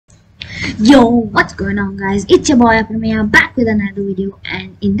Yo, what's going on guys? It's your boy Apramaya back with another video,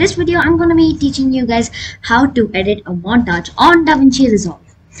 and in this video I'm gonna be teaching you guys how to edit a montage on DaVinci Resolve.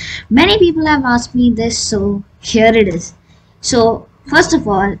 Many people have asked me this, so here it is. So first of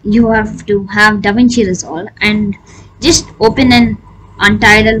all, you have to have DaVinci Resolve and just open an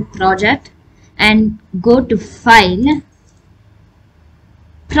untitled project and go to File,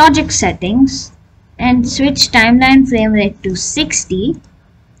 Project Settings, and switch timeline frame rate to 60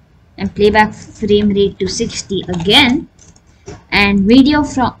 and playback frame rate to 60 again, and video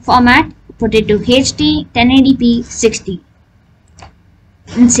format put it to HD 1080p 60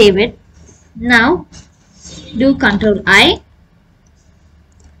 and save it. Now do Ctrl I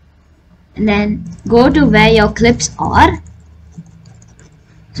and then go to where your clips are.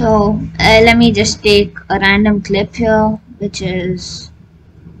 So let me just take a random clip here, which is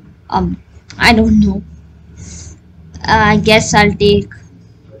I don't know, I guess I'll take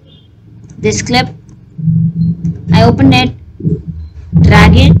this clip. I open it,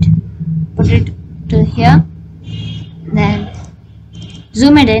 drag it, put it to here, then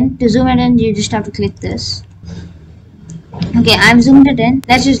zoom it in. To zoom it in, you just have to click this. Okay, I've zoomed it in.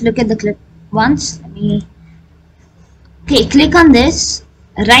 Let's just look at the clip once. Okay, click on this,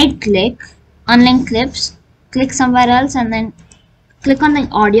 right click, unlink clips, click somewhere else, and then click on the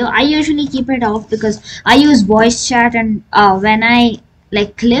audio. I usually keep it off because I use voice chat, and when I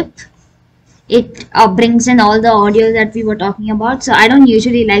clip, it brings in all the audio that we were talking about, so I don't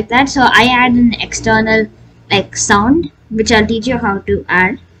usually like that. So I add an external sound, which I'll teach you how to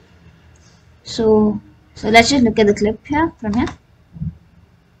add. So let's just look at the clip here from here.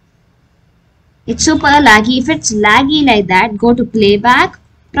 It's super laggy. If it's laggy like that, go to playback,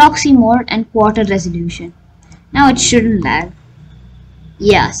 proxy mode, and quarter resolution. Now it shouldn't lag.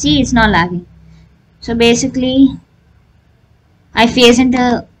 Yeah, see, it's not lagging. So basically I phase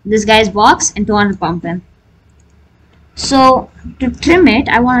into this guy's box and 200 pump him. So to trim it,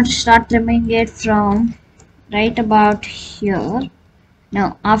 I want to start trimming it from right about here.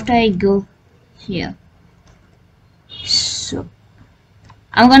 Now after I go here, so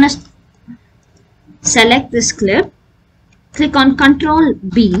I'm gonna select this clip, click on Ctrl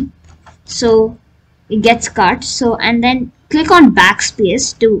B so it gets cut. So and then click on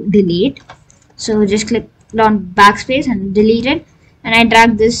backspace to delete. So just click on backspace and delete it, and I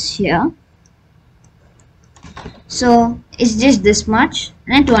drag this here. So it's just this much,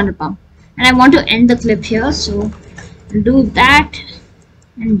 and then 200 pump, and I want to end the clip here, so do that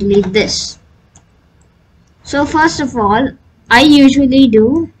and delete this. So first of all, I usually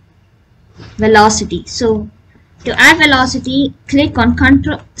do velocity. So to add velocity, click on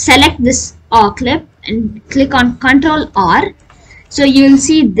select this clip and click on Ctrl R. So you'll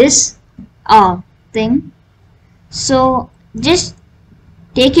see this thing. So just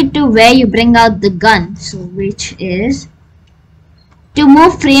take it to where you bring out the gun, so which is to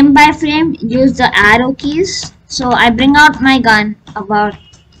move frame by frame, use the arrow keys. So I bring out my gun about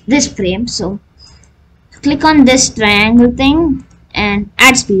this frame, so click on this triangle thing and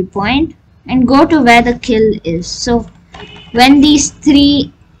add speed point and go to where the kill is. So when these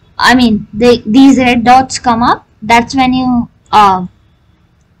these red dots come up, that's when you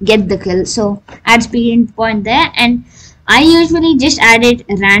get the kill. So add speed point there, and I usually just add it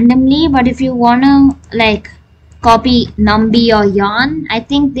randomly, but if you wanna copy Numby or Yarn, I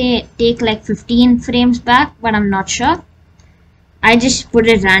think they take 15 frames back, but I'm not sure. I just put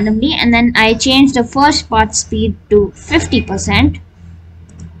it randomly, and then I change the first part speed to 50%,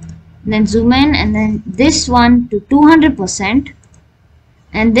 then zoom in, and then this one to 200%,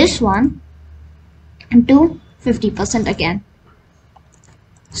 and this one to 50% again.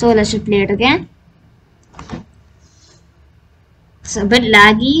 So let's just play it again. It's a bit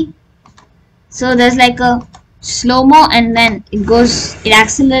laggy, so there's a slow-mo, and then it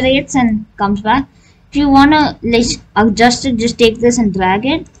accelerates and comes back. If you wanna adjust it, just take this and drag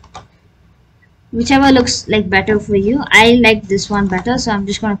it, whichever looks better for you. I like this one better, so I'm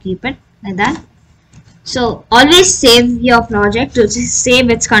just gonna keep it like that. So always save your project. To save,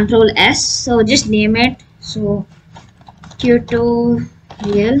 it's Ctrl S. So just name it, so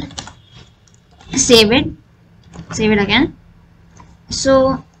tutorial, save it again.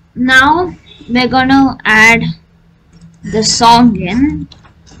 So now we're gonna add the song in.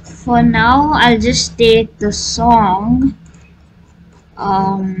 For now, I'll just take the song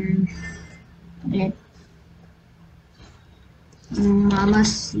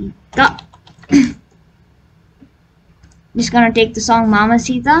Mamacita. Just gonna take the song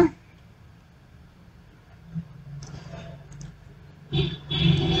Mamacita,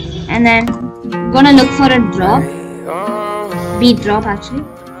 and then gonna look for a drop, beat drop actually.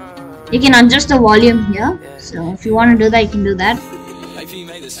 You can adjust the volume here, so if you want to do that, you can do that.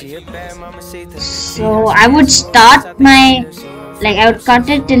 So I would start my, like I would cut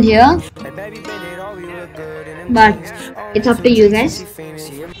it till here, but it's up to you guys.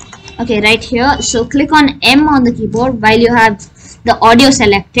 Okay, right here, so click on M on the keyboard while you have the audio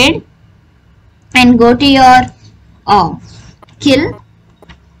selected, and go to your kill.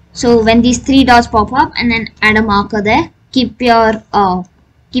 So when these three dots pop up, and then add a marker there, keep your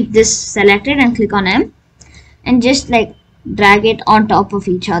keep this selected and click on M, and just like drag it on top of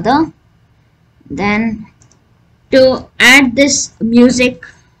each other. Then to add this music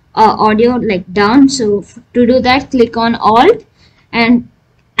audio like down, so to do that, click on Alt and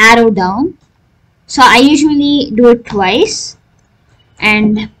arrow down. So I usually do it twice,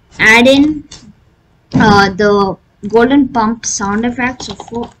 and add in the golden pump sound effect. So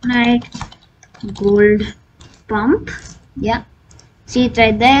Fortnite gold pump, yeah, see it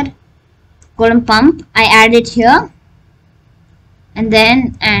right there, golden pump. I add it here, and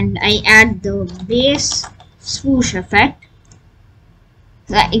I add the bass swoosh effect.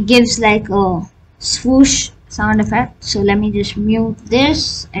 So it gives like a swoosh sound effect. So let me just mute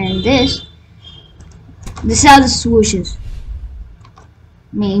this and this. This is how the swoosh is.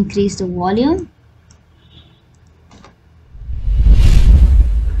 May increase the volume.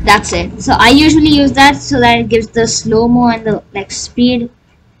 That's it. So I usually use that so that it gives the slow-mo and the like speed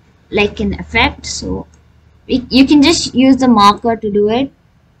like an effect. So you can just use the marker to do it,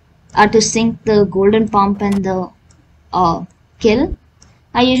 to sync the golden pump and the kill.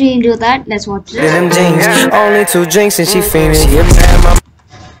 I usually do that. Let's watch this. Only 2 drinks and she famous.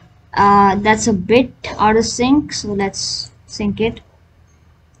 That's a bit out of sync, so let's sync it.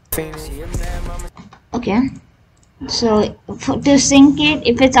 Okay, so to sync it,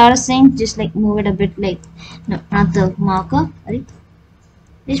 if it's out of sync, just like move it a bit, like no, not the marker, right?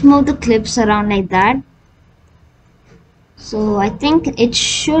 Just move the clips around like that. So I think it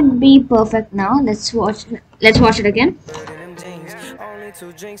should be perfect now. Let's watch it again.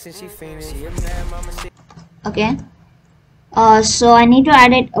 Okay, so I need to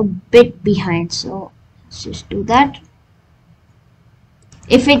add it a bit behind, so let's just do that.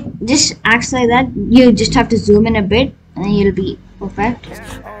 If it just acts like that, you just have to zoom in a bit and it'll be perfect.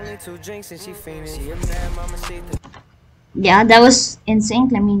 Yeah, that was in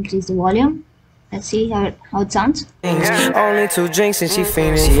sync. Let me increase the volume. Let's see how it sounds. Only 2 drinks and she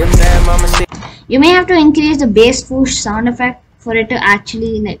famous. You may have to increase the bass swoosh sound effect for it to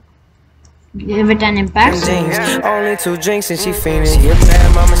actually like give it an impact. Only 2 drinks and she famous.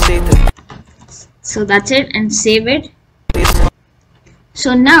 So that's it, and save it.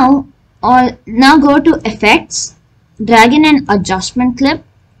 So now go to effects, drag in an adjustment clip,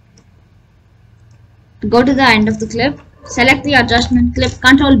 go to the end of the clip, select the adjustment clip,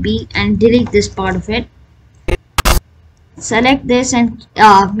 Ctrl B and delete this part of it. Select this and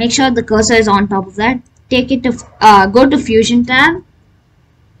make sure the cursor is on top of that. Take it to go to Fusion tab,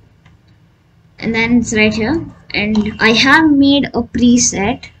 and then it's right here, and I have made a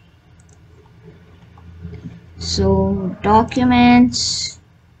preset. So documents,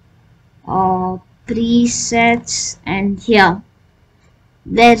 presets, and here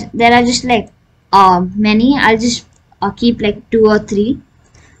there are just like many. I'll just keep like 2 or 3.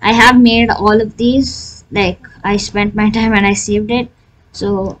 I have made all of these, like I spent my time and I saved it.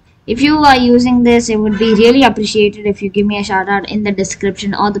 So if you are using this, it would be really appreciated if you give me a shout out in the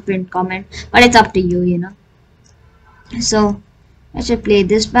description or the pinned comment, but it's up to you, you know. So I should play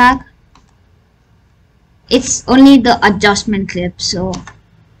this back. It's only the adjustment clip, so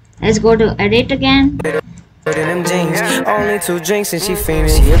let's go to edit again. Only 2 drinks and she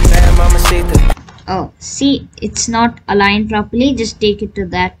famous. Oh, see, it's not aligned properly. Just take it to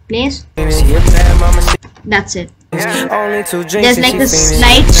that place. That's it. There's like a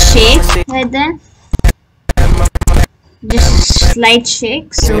slight shake right there. Just slight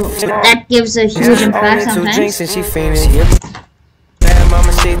shake, so that gives a huge impact sometimes.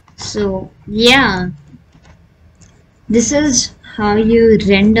 So yeah, this is how you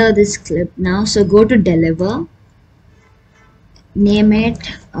render this clip now. So go to deliver, name it,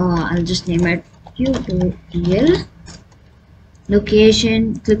 I'll just name it tutorial,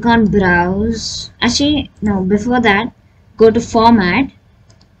 location, click on browse. Actually no, before that go to format,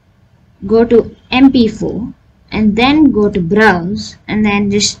 go to MP4, and then go to browse, and then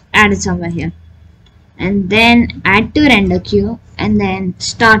just add it somewhere here, and then add to render queue, and then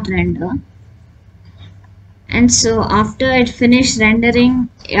start render. And so after it finished rendering,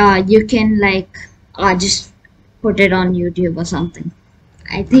 you can like just put it on YouTube or something.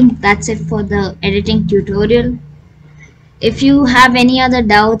 I think that's it for the editing tutorial. if you have any other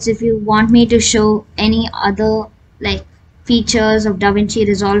doubts, if you want me to show any other like features of DaVinci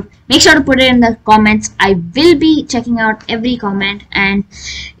Resolve, make sure to put it in the comments. I will be checking out every comment, and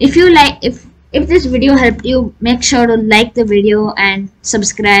if you like, if this video helped you, make sure to like the video and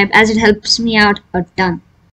subscribe, as it helps me out a ton.